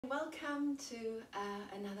Welcome to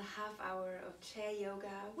another half hour of chair yoga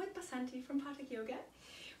with Basanti from Pathak Yoga.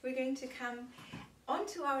 We're going to come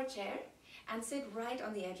onto our chair and sit right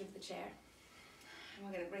on the edge of the chair. And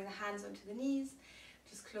we're going to bring the hands onto the knees,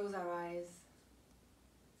 just close our eyes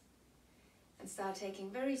and start taking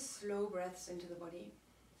very slow breaths into the body.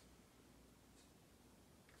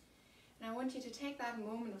 And I want you to take that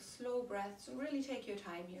moment of slow breaths and really take your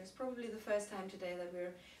time here. It's probably the first time today that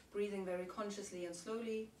we're breathing very consciously and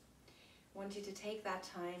slowly. I want you to take that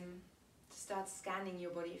time to start scanning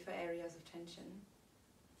your body for areas of tension.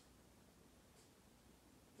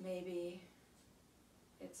 Maybe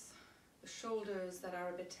it's the shoulders that are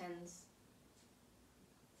a bit tense.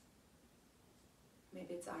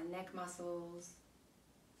 Maybe it's our neck muscles.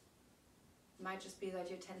 It might just be that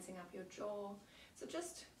you're tensing up your jaw. So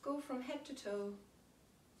just go from head to toe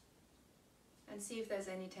and see if there's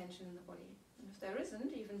any tension in the body. And if there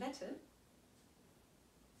isn't, even better.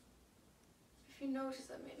 If you notice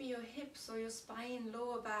that maybe your hips or your spine,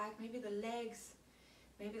 lower back, maybe the legs,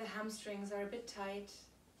 maybe the hamstrings are a bit tight,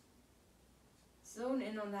 zone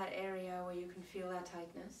in on that area where you can feel that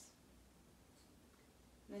tightness.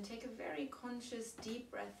 And then take a very conscious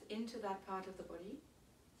deep breath into that part of the body.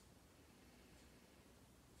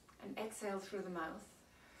 And exhale through the mouth.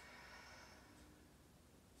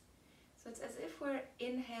 So it's as if we're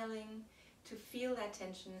inhaling to feel that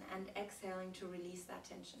tension and exhaling to release that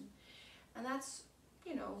tension. And that's,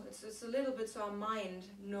 it's a little bit so our mind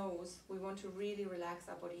knows we want to really relax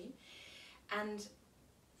our body. And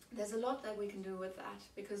there's a lot that we can do with that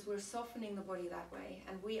because we're softening the body that way.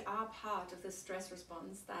 And we are part of the stress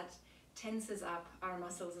response that tenses up our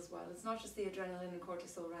muscles as well. It's not just the adrenaline and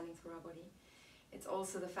cortisol running through our body. It's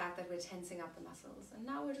also the fact that we're tensing up the muscles. And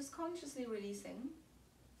now we're just consciously releasing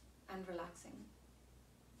and relaxing.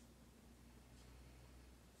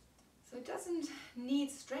 So it doesn't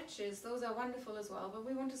need stretches, those are wonderful as well, but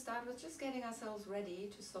we want to start with just getting ourselves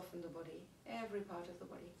ready to soften the body, every part of the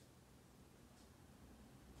body.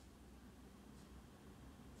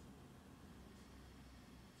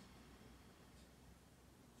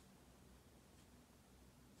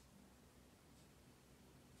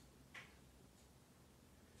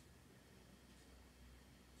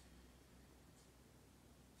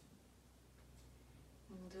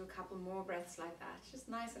 We'll do a couple more breaths like that, just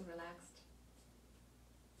nice and relaxed.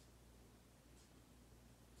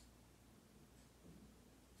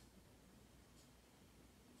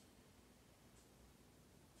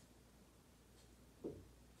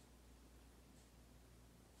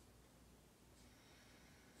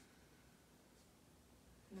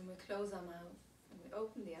 And then we close our mouth and we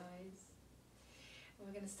open the eyes. And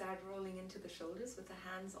we're going to start rolling into the shoulders with the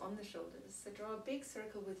hands on the shoulders. So draw a big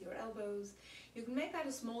circle with your elbows. You can make that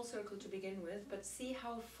a small circle to begin with, but see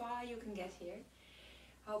how far you can get here,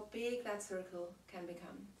 how big that circle can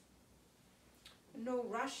become. No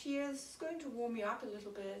rush here, this is going to warm you up a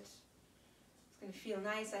little bit. It's going to feel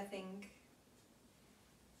nice, I think.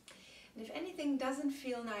 And if anything doesn't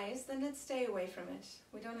feel nice, then let's stay away from it.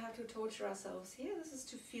 We don't have to torture ourselves here. This is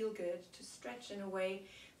to feel good, to stretch in a way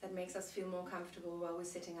that makes us feel more comfortable while we're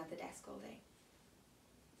sitting at the desk all day.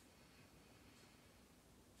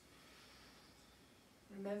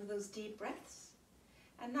 Remember those deep breaths.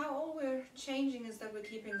 And now all we're changing is that we're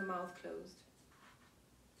keeping the mouth closed.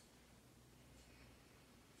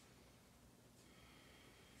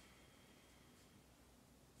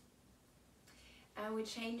 And we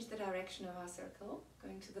change the direction of our circle,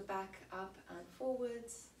 going to the back, up and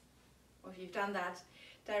forwards. Or if you've done that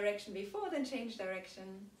direction before, then change direction.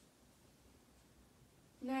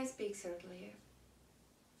 Nice big circle here.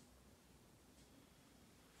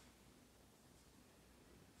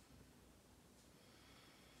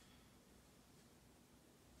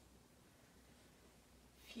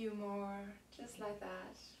 Few more, just like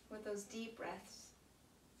that, with those deep breaths.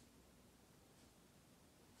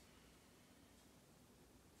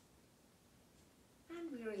 And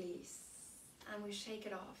we release, and we shake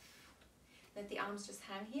it off. Let the arms just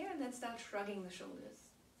hang here and then start shrugging the shoulders.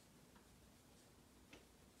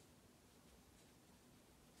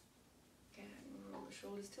 Again, roll the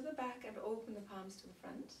shoulders to the back and open the palms to the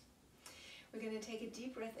front. We're going to take a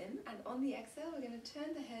deep breath in, and on the exhale, we're going to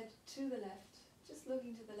turn the head to the left. Just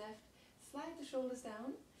looking to the left, slide the shoulders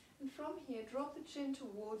down, and from here, drop the chin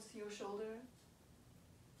towards your shoulder.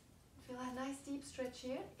 Feel that nice deep stretch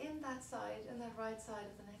here in that side, in that right side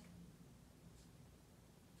of the neck.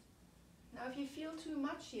 Now if you feel too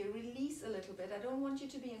much here, release a little bit. I don't want you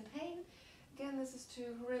to be in pain. Again, this is to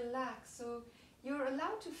relax. So you're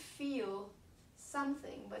allowed to feel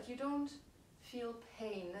something, but you don't feel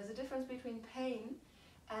pain. There's a difference between pain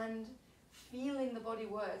and feeling the body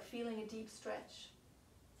work, feeling a deep stretch.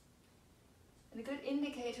 And a good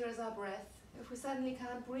indicator is our breath. If we suddenly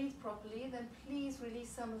can't breathe properly, then please release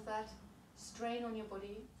some of that strain on your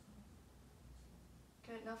body.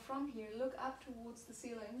 Good, now from here, look up towards the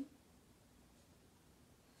ceiling.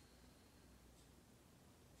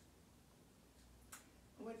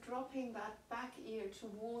 We're dropping that back ear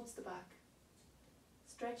towards the back,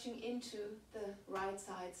 stretching into the right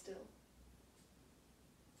side still.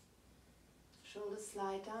 Shoulders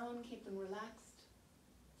slide down, keep them relaxed.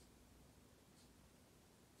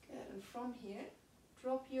 Good, and from here,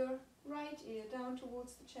 drop your right ear down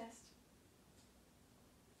towards the chest.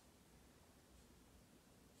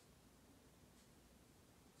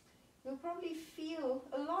 You'll probably feel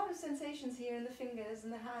a lot of sensations here in the fingers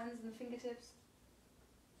and the hands and the fingertips.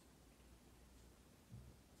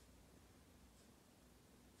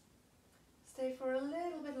 Stay for a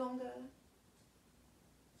little bit longer.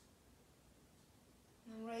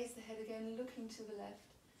 And raise the head again, looking to the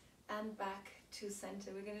left and back to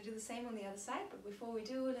center. We're going to do the same on the other side, but before we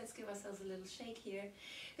do, let's give ourselves a little shake here.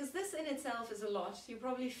 Because this in itself is a lot. You're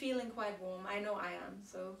probably feeling quite warm. I know I am,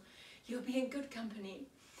 so you'll be in good company.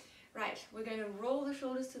 Right, we're going to roll the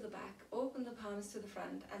shoulders to the back, open the palms to the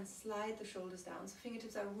front and slide the shoulders down. So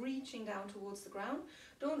fingertips are reaching down towards the ground.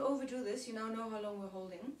 Don't overdo this, you now know how long we're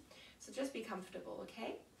holding. So just be comfortable,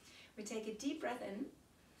 okay? We take a deep breath in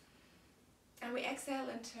and we exhale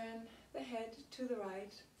and turn the head to the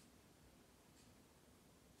right.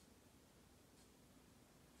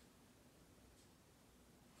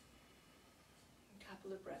 A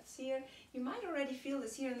couple of breaths here. You might already feel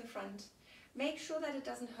this here in the front. Make sure that it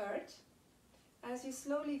doesn't hurt as you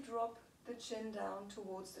slowly drop the chin down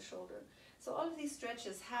towards the shoulder. So all of these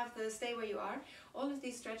stretches have the, stay where you are, all of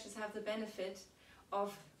these stretches have the benefit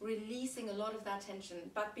of releasing a lot of that tension,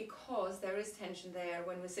 but because there is tension there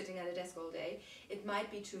when we're sitting at a desk all day, it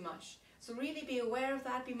might be too much. So really be aware of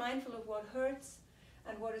that, be mindful of what hurts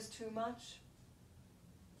and what is too much.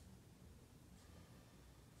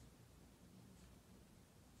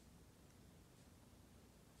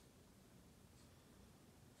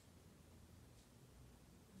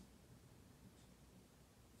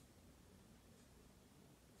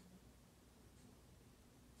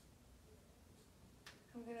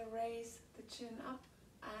 I'm going to raise the chin up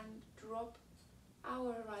and drop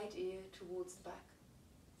our right ear towards the back.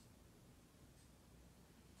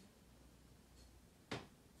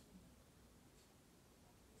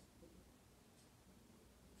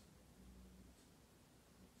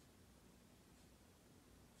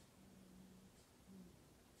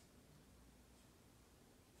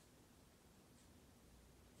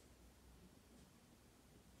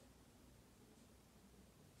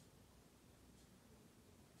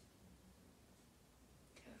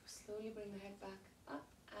 Slowly bring the head back up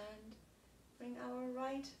and bring our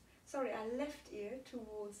left ear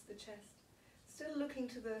towards the chest. Still looking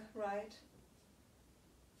to the right.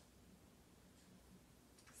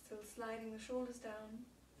 Still sliding the shoulders down.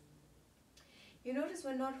 You notice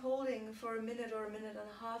we're not holding for a minute or a minute and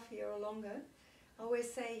a half here or longer. I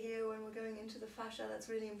always say here when we're going into the fascia, that's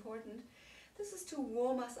really important. This is to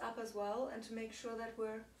warm us up as well and to make sure that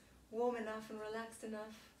we're warm enough and relaxed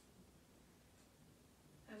enough.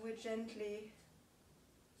 And we're gently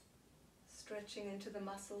stretching into the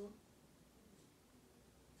muscle.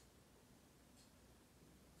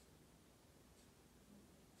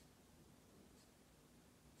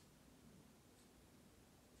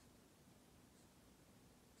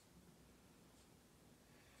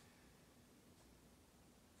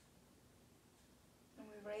 And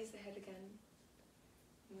we raise the head again.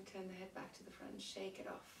 And we turn the head back to the front, shake it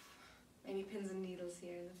off. Maybe pins and needles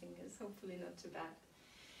here in the fingers, hopefully not too bad.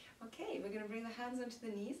 Okay, we're going to bring the hands onto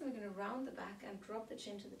the knees and we're going to round the back and drop the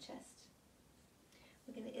chin to the chest.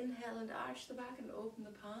 We're going to inhale and arch the back and open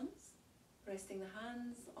the palms, resting the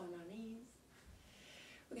hands on our knees.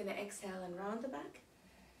 We're going to exhale and round the back.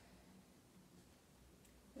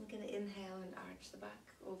 We're going to inhale and arch the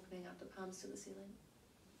back, opening up the palms to the ceiling.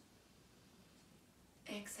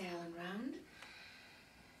 Exhale and round.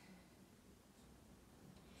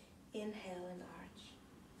 Inhale and arch.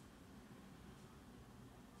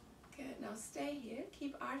 Good, now stay here,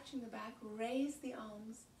 keep arching the back, raise the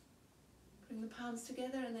arms, bring the palms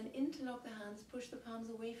together and then interlock the hands, push the palms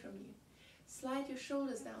away from you. Slide your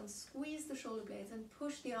shoulders down, squeeze the shoulder blades and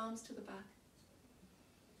push the arms to the back.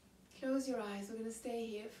 Close your eyes, we're going to stay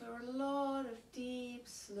here for a lot of deep,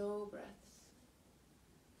 slow breaths.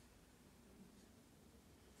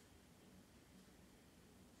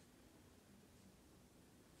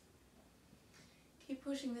 Keep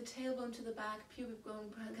pushing the tailbone to the back, pubic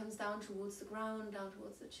bone comes down towards the ground, down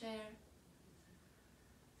towards the chair.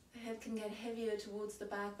 head can get heavier towards the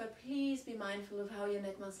back, but please be mindful of how your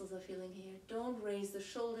neck muscles are feeling here. Don't raise the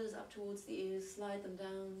shoulders up towards the ears, slide them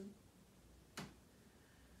down.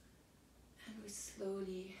 And we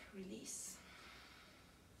slowly release.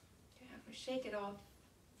 Okay, we shake it off.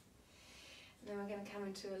 And then we're going to come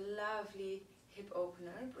into a lovely hip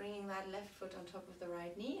opener, bringing that left foot on top of the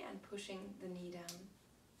right knee and pushing the knee down.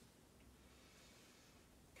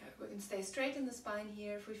 Okay, we can stay straight in the spine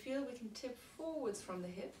here. If we feel, we can tip forwards from the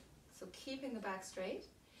hip, so keeping the back straight,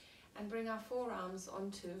 and bring our forearms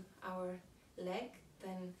onto our leg.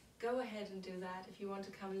 Then go ahead and do that. If you want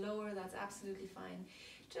to come lower, that's absolutely fine.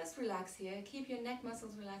 Just relax here. Keep your neck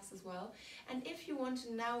muscles relaxed as well. And if you want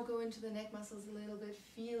to now go into the neck muscles a little bit,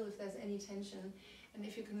 feel if there's any tension. And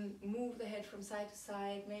if you can move the head from side to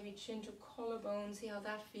side, maybe chin to collarbone, see how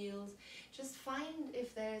that feels. Just find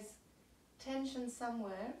if there's tension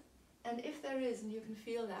somewhere. And if there is, and you can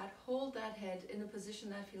feel that, hold that head in a position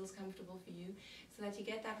that feels comfortable for you, so that you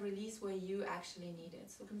get that release where you actually need it.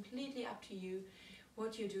 So completely up to you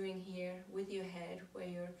what you're doing here with your head, where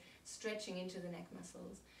you're stretching into the neck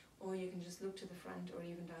muscles, or you can just look to the front or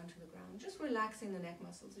even down to the ground, just relaxing the neck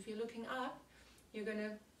muscles. If you're looking up, you're going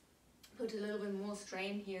to put a little bit more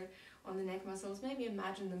strain here on the neck muscles. Maybe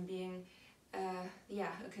imagine them being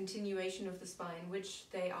a continuation of the spine, which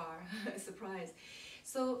they are. Surprise.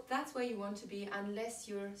 So that's where you want to be, unless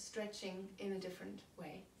you're stretching in a different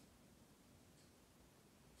way.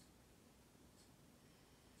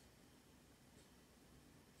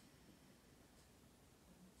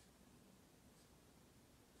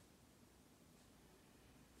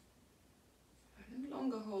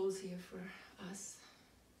 Longer holds here for us.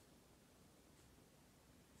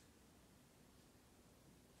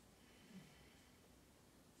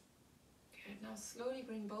 Good. Now slowly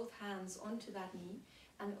bring both hands onto that knee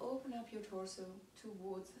and open up your torso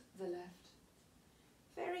towards the left.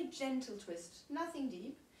 Very gentle twist, nothing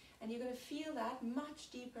deep, and you're going to feel that much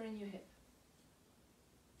deeper in your hip.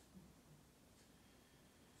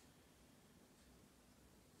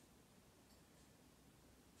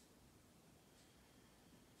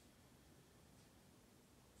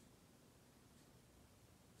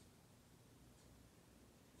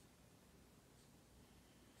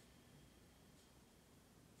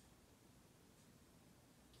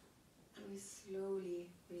 We slowly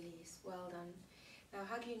release. Well done. Now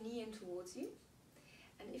hug your knee in towards you,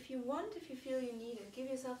 and if you feel you need it, give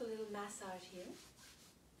yourself a little massage here.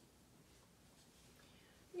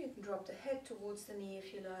 You can drop the head towards the knee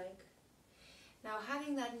if you like. Now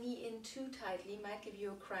hugging that knee in too tightly might give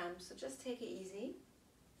you a cramp, so just take it easy.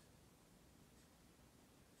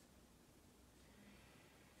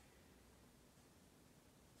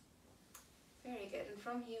 Very good. And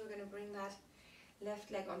from here we're going to bring that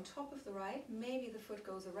left leg on top of the right. Maybe the foot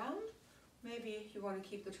goes around. Maybe you want to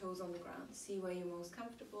keep the toes on the ground. See where you're most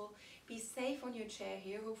comfortable. Be safe on your chair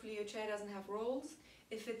here. Hopefully your chair doesn't have rolls.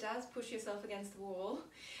 If it does, push yourself against the wall.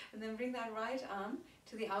 And then bring that right arm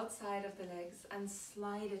to the outside of the legs and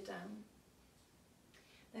slide it down.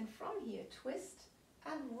 Then from here, twist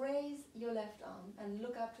and raise your left arm and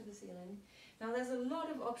look up to the ceiling. Now there's a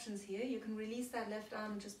lot of options here. You can release that left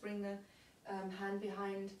arm and just bring the hand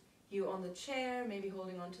behind you on the chair, maybe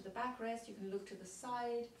holding on to the backrest. You can look to the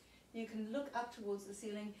side, you can look up towards the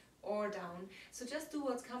ceiling or down. So just do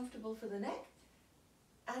what's comfortable for the neck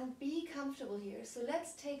and be comfortable here. So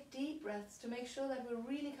let's take deep breaths to make sure that we're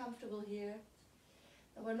really comfortable here,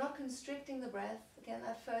 that we're not constricting the breath. Again,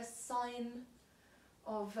 that first sign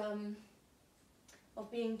of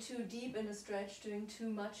being too deep in a stretch, doing too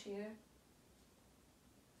much here.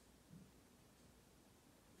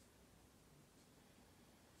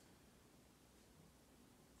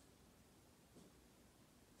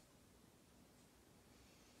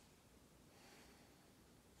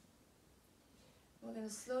 We're going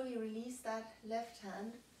to slowly release that left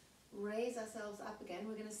hand, raise ourselves up again.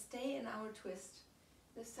 We're going to stay in our twist.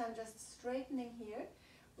 This time just straightening here,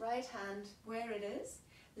 right hand where it is,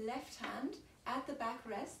 left hand at the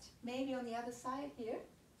backrest, maybe on the other side here.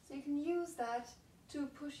 So you can use that to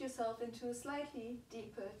push yourself into a slightly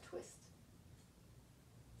deeper twist.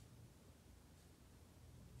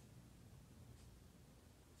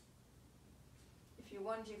 If you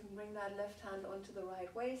want, you can bring that left hand onto the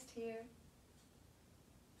right waist here.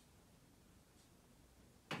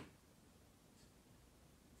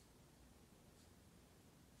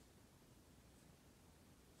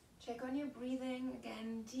 Check on your breathing,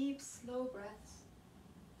 again, deep, slow breaths.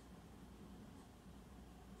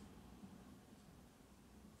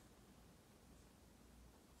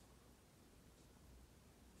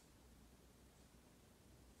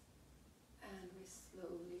 And we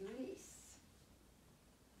slowly release.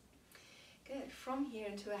 from here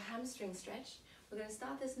into a hamstring stretch. We're going to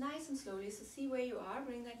start this nice and slowly, so see where you are,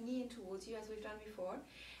 bring that knee in towards you as we've done before,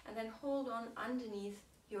 and then hold on underneath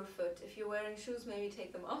your foot. If you're wearing shoes, maybe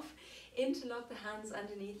take them off, interlock the hands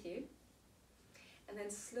underneath you, and then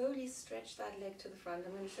slowly stretch that leg to the front.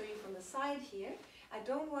 I'm going to show you from the side here. I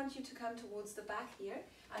don't want you to come towards the back here.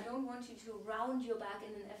 I don't want you to round your back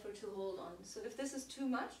in an effort to hold on. So if this is too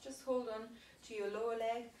much, just hold on to your lower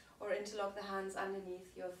leg or interlock the hands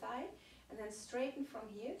underneath your thigh, and then straighten from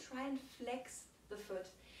here. Try and flex the foot.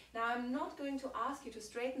 Now, I'm not going to ask you to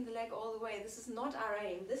straighten the leg all the way. This is not our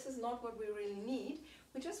aim. This is not what we really need.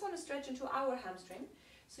 We just want to stretch into our hamstring.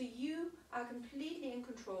 So you are completely in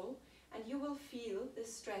control, and you will feel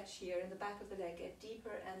this stretch here in the back of the leg get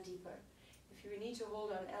deeper and deeper. If you need to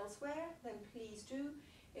hold on elsewhere, then please do.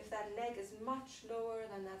 If that leg is much lower,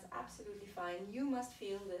 then that's absolutely fine. You must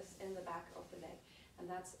feel this in the back of the leg, and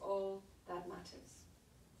that's all that matters.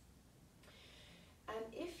 And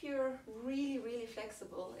if you're really, really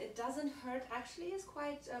flexible, it doesn't hurt. Actually, it's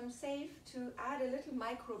quite safe to add a little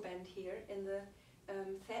micro bend here in the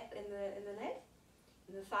leg,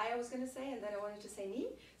 in the thigh I was going to say, and then I wanted to say knee.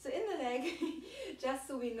 So in the leg, just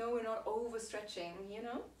so we know we're not overstretching, you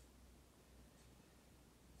know.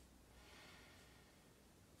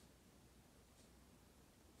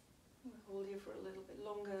 We'll hold you for a little bit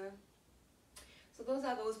longer. So those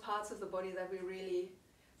are those parts of the body that we really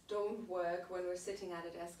don't work when we're sitting at a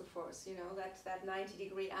desk, of course. You know, that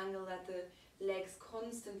 90-degree angle that the legs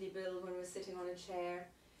constantly build when we're sitting on a chair.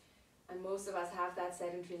 And most of us have that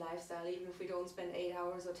sedentary lifestyle. Even if we don't spend 8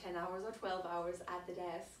 hours or 10 hours or 12 hours at the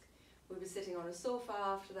desk, we'll be sitting on a sofa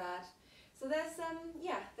after that. So there's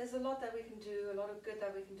there's a lot that we can do, a lot of good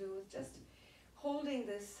that we can do with just holding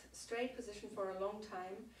this straight position for a long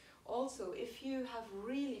time. Also, if you have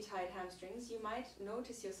really tight hamstrings, you might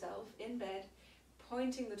notice yourself in bed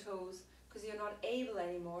pointing the toes because you're not able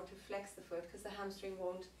anymore to flex the foot because the hamstring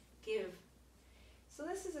won't give. So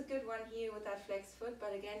this is a good one here with that flexed foot,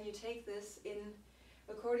 but again, you take this in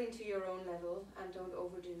according to your own level and don't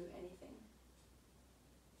overdo anything.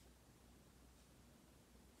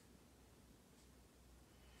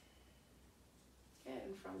 Okay,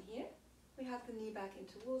 and from here, we have the knee back in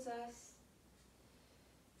towards us.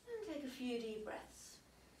 And take a few deep breaths.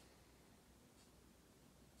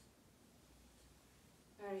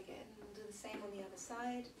 Very good. And we'll do the same on the other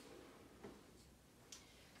side.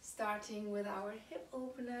 Starting with our hip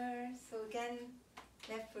opener. So again,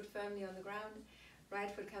 left foot firmly on the ground,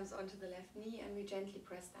 right foot comes onto the left knee, and we gently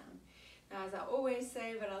press down. Now, as I always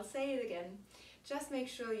say, but I'll say it again, just make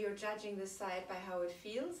sure you're judging this side by how it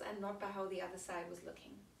feels and not by how the other side was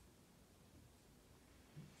looking.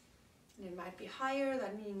 And it might be higher,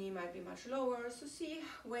 that knee might be much lower, so see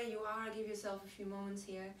where you are, give yourself a few moments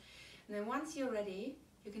here. And then once you're ready,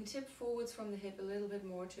 you can tip forwards from the hip a little bit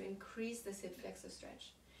more to increase this hip flexor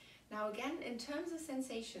stretch. Now again, in terms of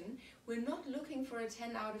sensation, we're not looking for a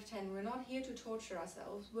 10 out of 10. We're not here to torture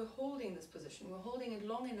ourselves. We're holding this position. We're holding it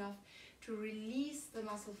long enough to release the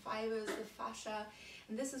muscle fibers, the fascia,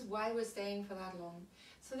 and this is why we're staying for that long.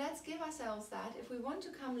 So let's give ourselves that. If we want to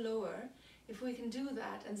come lower, if we can do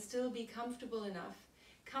that and still be comfortable enough,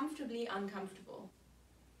 comfortably uncomfortable.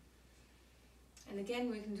 And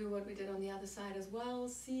again, we can do what we did on the other side as well,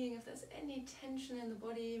 seeing if there's any tension in the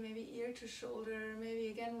body, maybe ear to shoulder, maybe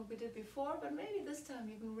again what we did before, but maybe this time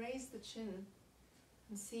you can raise the chin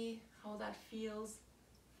and see how that feels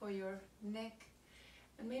for your neck.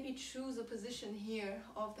 And maybe choose a position here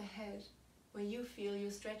of the head where you feel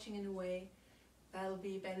you're stretching in a way that'll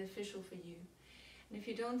be beneficial for you. And if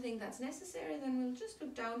you don't think that's necessary, then we'll just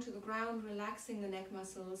look down to the ground, relaxing the neck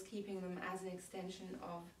muscles, keeping them as an extension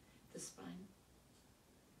of the spine.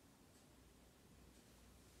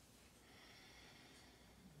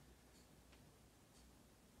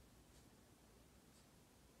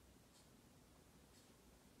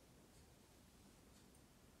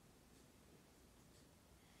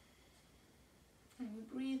 And we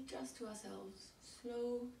breathe just to ourselves,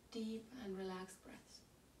 slow, deep and relaxed breaths.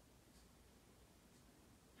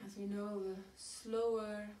 As we know, the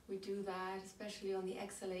slower we do that, especially on the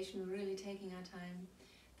exhalation, we're really taking our time,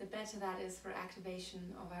 the better that is for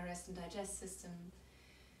activation of our rest and digest system,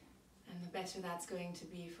 and the better that's going to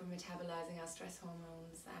be for metabolizing our stress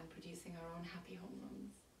hormones and producing our own happy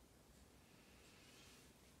hormones.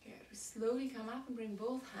 Good. We slowly come up and bring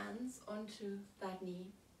both hands onto that knee.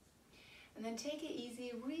 And then take it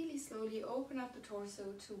easy, really slowly open up the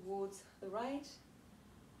torso towards the right.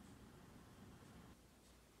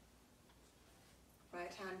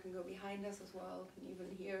 Right hand can go behind us as well, can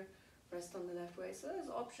even here rest on the left way. So there's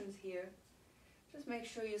options here. Just make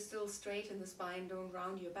sure you're still straight in the spine, don't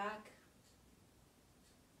round your back.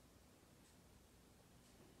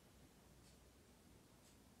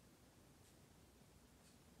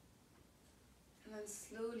 then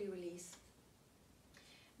slowly release.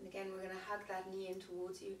 And again, we're going to hug that knee in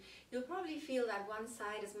towards you. You'll probably feel that one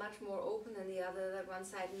side is much more open than the other, that one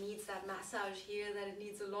side needs that massage here, that it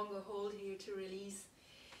needs a longer hold here to release.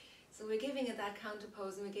 So we're giving it that counter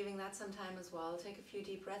pose, and we're giving that some time as well. Take a few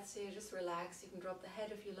deep breaths here, just relax. You can drop the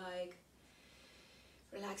head if you like.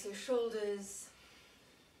 Relax your shoulders.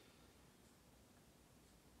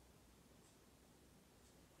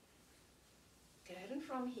 Good, and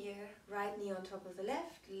from here, right knee on top of the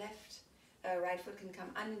left, right foot can come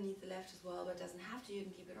underneath the left as well, but doesn't have to. You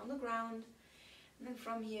can keep it on the ground. And then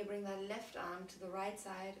from here, bring that left arm to the right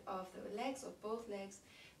side of the legs, of both legs.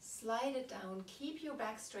 Slide it down. Keep your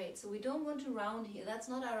back straight. So we don't want to round here. That's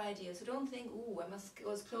not our idea. So don't think, ooh, I must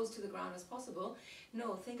go as close to the ground as possible.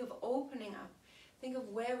 No, think of opening up. Think of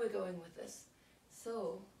where we're going with this.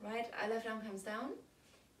 So, right, our left arm comes down.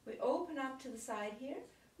 We open up to the side here,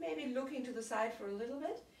 maybe looking to the side for a little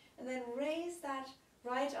bit, and then raise that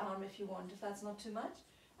right arm if you want, if that's not too much,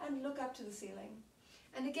 and look up to the ceiling.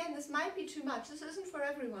 And again, this might be too much. This isn't for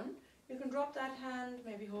everyone. You can drop that hand,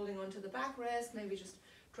 maybe holding onto the backrest, maybe just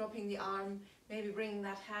dropping the arm, maybe bringing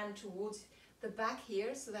that hand towards the back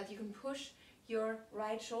here so that you can push your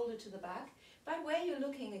right shoulder to the back. But where you're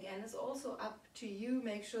looking again is also up to you.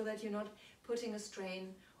 Make sure that you're not putting a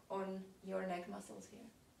strain on your neck muscles here.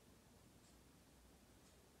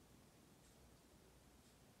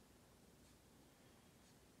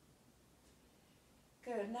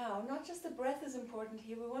 Good. Now, not just the breath is important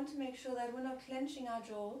here. We want to make sure that we're not clenching our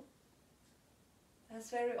jaw.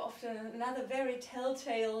 That's very often another very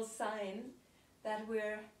telltale sign that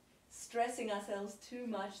we're stressing ourselves too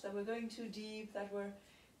much, that we're going too deep, that we're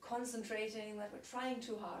concentrating, that we're trying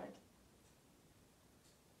too hard.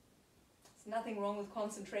 There's nothing wrong with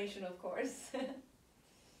concentration, of course.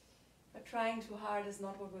 But trying too hard is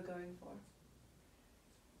not what we're going for.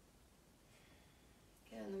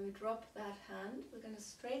 Okay, and then we drop that hand. We're going to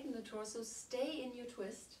straighten the torso, stay in your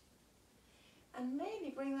twist, and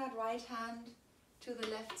maybe bring that right hand to the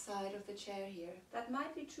left side of the chair here. That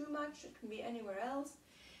might be too much, it can be anywhere else.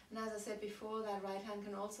 And as I said before, that right hand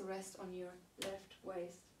can also rest on your left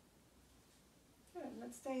waist. Good,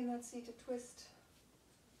 let's stay in that seated twist.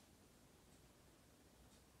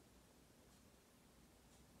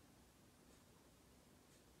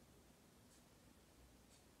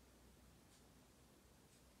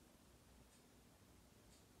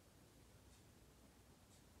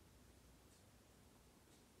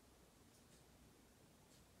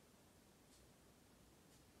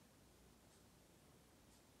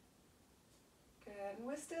 And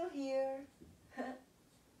we're still here. Good.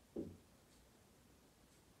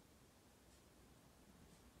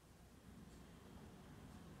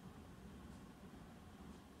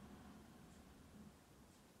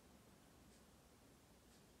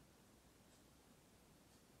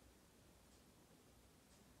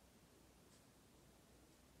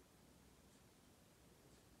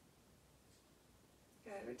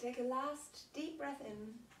 We take a last deep breath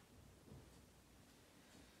in.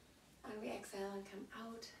 And we exhale and come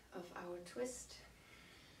out of our twist.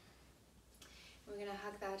 We're going to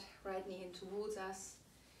hug that right knee in towards us.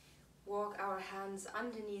 Walk our hands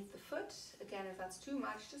underneath the foot. Again, if that's too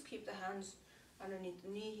much, just keep the hands underneath the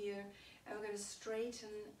knee here. And we're going to straighten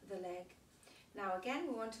the leg. Now again,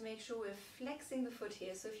 we want to make sure we're flexing the foot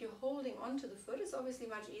here. So if you're holding onto the foot, it's obviously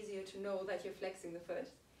much easier to know that you're flexing the foot.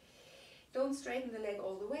 Don't straighten the leg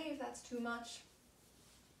all the way if that's too much.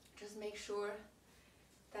 Just make sure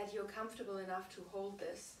that you're comfortable enough to hold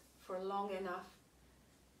this for long enough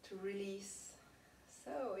to release.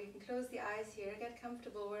 So you can close the eyes here, get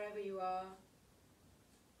comfortable wherever you are.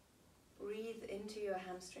 Breathe into your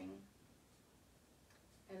hamstring.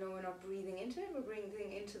 I know we're not breathing into it, we're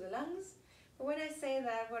breathing into the lungs. But when I say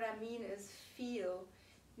that, what I mean is feel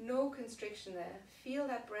no constriction there. Feel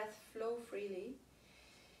that breath flow freely.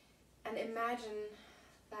 And imagine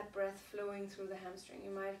that breath flowing through the hamstring. You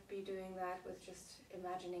might be doing that with just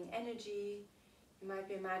imagining energy. You might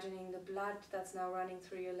be imagining the blood that's now running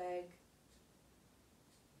through your leg.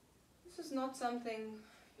 This is not something,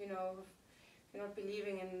 you know, if you're not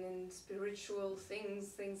believing in spiritual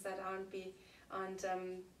things that aren't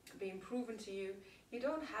being proven to you. You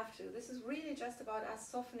don't have to. This is really just about us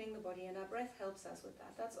softening the body, and our breath helps us with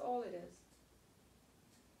that. That's all it is.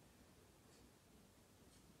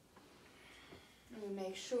 And we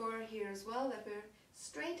make sure here as well that we're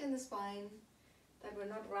straight in the spine, that we're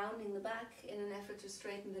not rounding the back in an effort to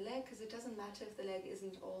straighten the leg, because it doesn't matter if the leg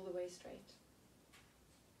isn't all the way straight.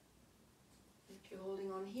 If you're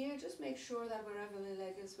holding on here, just make sure that wherever the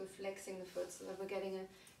leg is, we're flexing the foot so that we're getting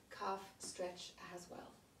a calf stretch as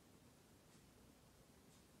well.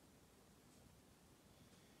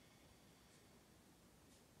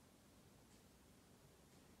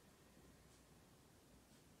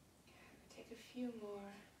 few more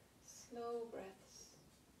slow breaths.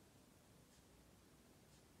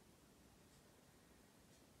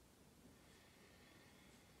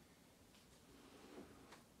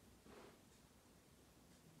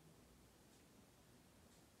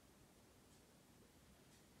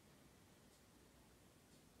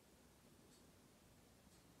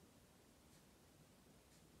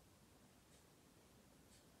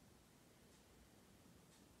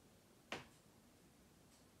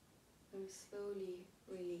 And we slowly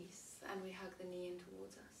release and we hug the knee in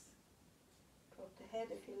towards us. Drop the head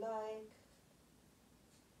if you like.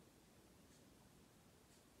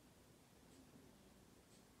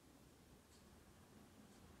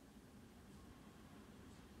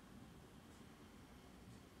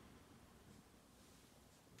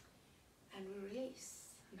 And we release.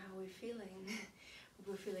 And how are we feeling?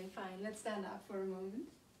 We're feeling fine. Let's stand up for a moment.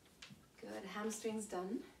 Good. Hamstrings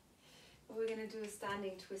done. We're going to do a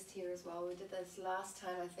standing twist here as well. We did this last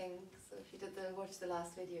time, I think. So if you did watch the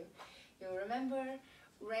last video, you'll remember.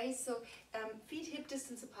 Raise, so feet hip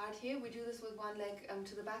distance apart here. We do this with one leg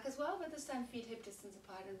to the back as well, but this time feet hip distance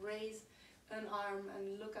apart, and raise an arm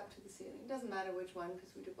and look up to the ceiling. Doesn't matter which one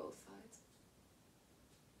because we do both sides.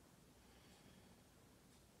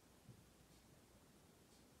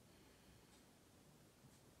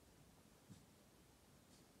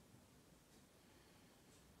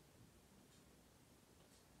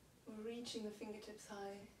 We're reaching the fingertips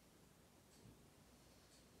high.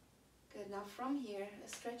 Good, now from here, a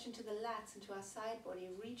stretch into the lats, into our side body.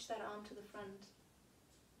 Reach that arm to the front.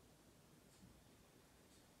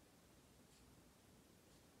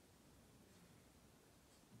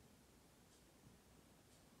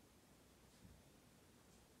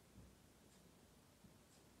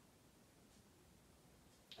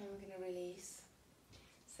 And we're going to release.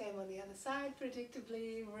 Same on the other side,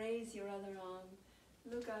 predictably. Raise your other arm.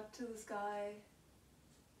 Look up to the sky.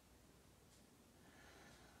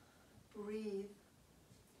 Breathe.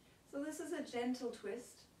 So this is a gentle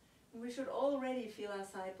twist. And we should already feel our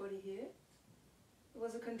side body here. There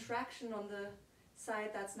was a contraction on the side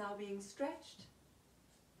that's now being stretched.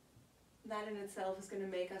 That in itself is going to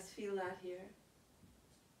make us feel that here.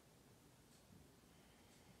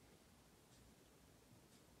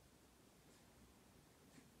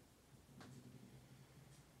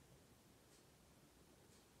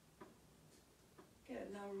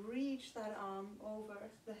 Good, now reach that arm over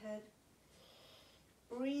the head.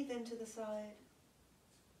 Breathe into the side.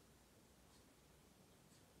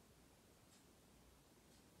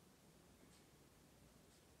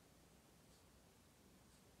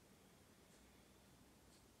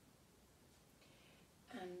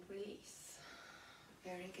 And release.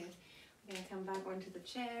 Very good. We're going to come back onto the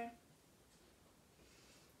chair.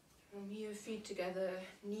 From here, feet together,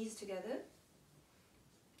 knees together.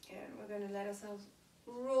 And we're going to let ourselves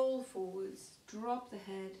roll forwards, drop the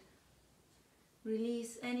head,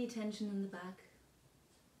 release any tension in the back.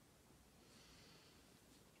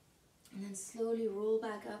 And then slowly roll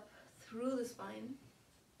back up through the spine.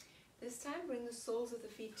 This time bring the soles of the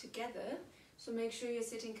feet together. So make sure you're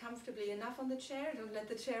sitting comfortably enough on the chair. Don't let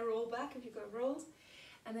the chair roll back if you've got rolls.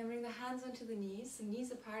 And then bring the hands onto the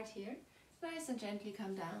knees apart here. Nice and gently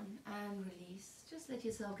come down and release. Just let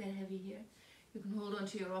yourself get heavy here. You can hold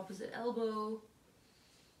onto your opposite elbow.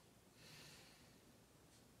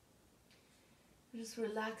 Just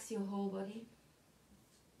relax your whole body.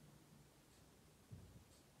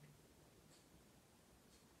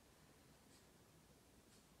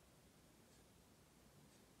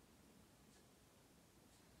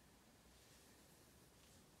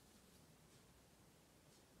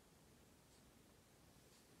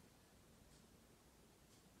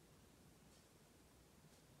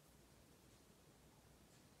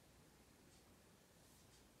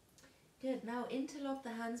 Good, now interlock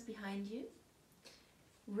the hands behind you.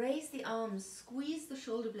 Raise the arms, squeeze the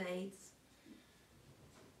shoulder blades.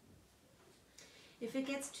 If it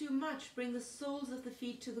gets too much, bring the soles of the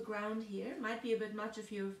feet to the ground here. Might be a bit much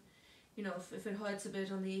if you've, if it hurts a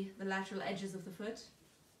bit on the lateral edges of the foot.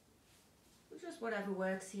 Just whatever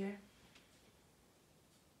works here.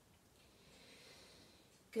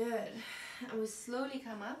 Good. And we slowly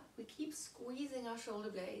come up. We keep squeezing our shoulder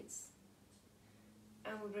blades.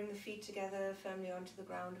 And we bring the feet together firmly onto the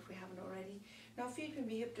ground if we haven't already. Now feet can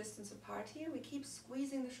be hip distance apart here. We keep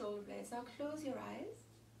squeezing the shoulder blades. Now close your eyes.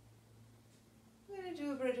 We're going to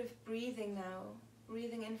do a bit of breathing now.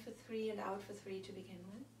 Breathing in for 3 and out for 3 to begin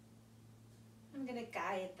with. I'm going to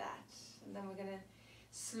guide that. And then we're going to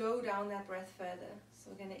slow down that breath further. So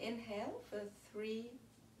we're going to inhale for 3,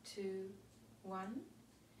 2, 1.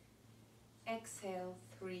 Exhale,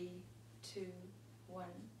 3, 2, 1.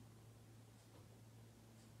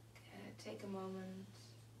 take a moment,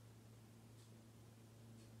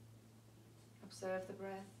 observe the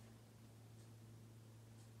breath.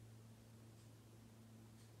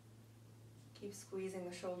 Keep squeezing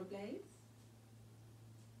the shoulder blades.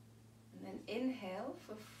 And then inhale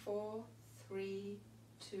for 4, 3,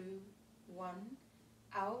 2, 1.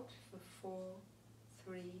 Out for 4,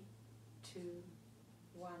 3, 2,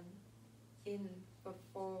 1. In for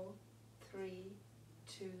 4, 3,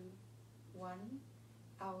 2, 1.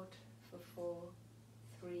 Out for 4,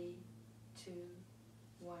 3, 2,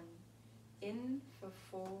 1. In for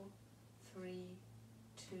 4, 3,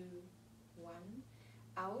 2, 1.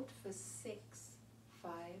 Out for 6,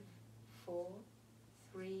 5, 4,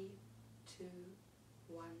 3, 2,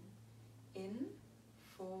 1. In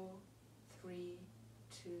 4, 3,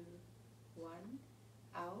 2, 1.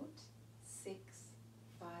 Out 6,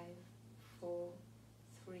 5, 4,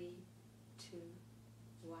 3, 2,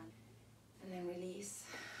 1. And then release.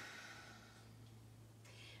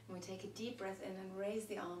 And we take a deep breath in and raise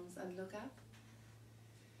the arms and look up.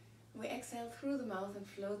 We exhale through the mouth and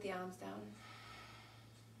float the arms down.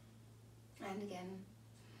 And again,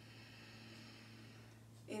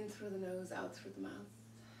 in through the nose, out through the mouth.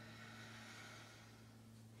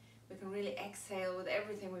 We can really exhale with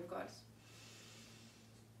everything we've got.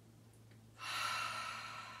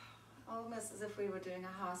 Almost as if we were doing a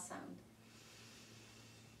ha sound.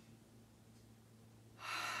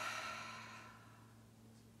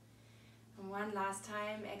 And one last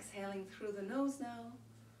time, exhaling through the nose now.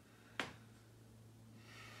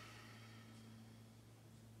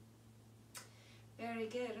 Very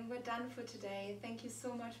good, and we're done for today. Thank you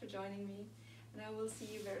so much for joining me, and I will see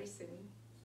you very soon.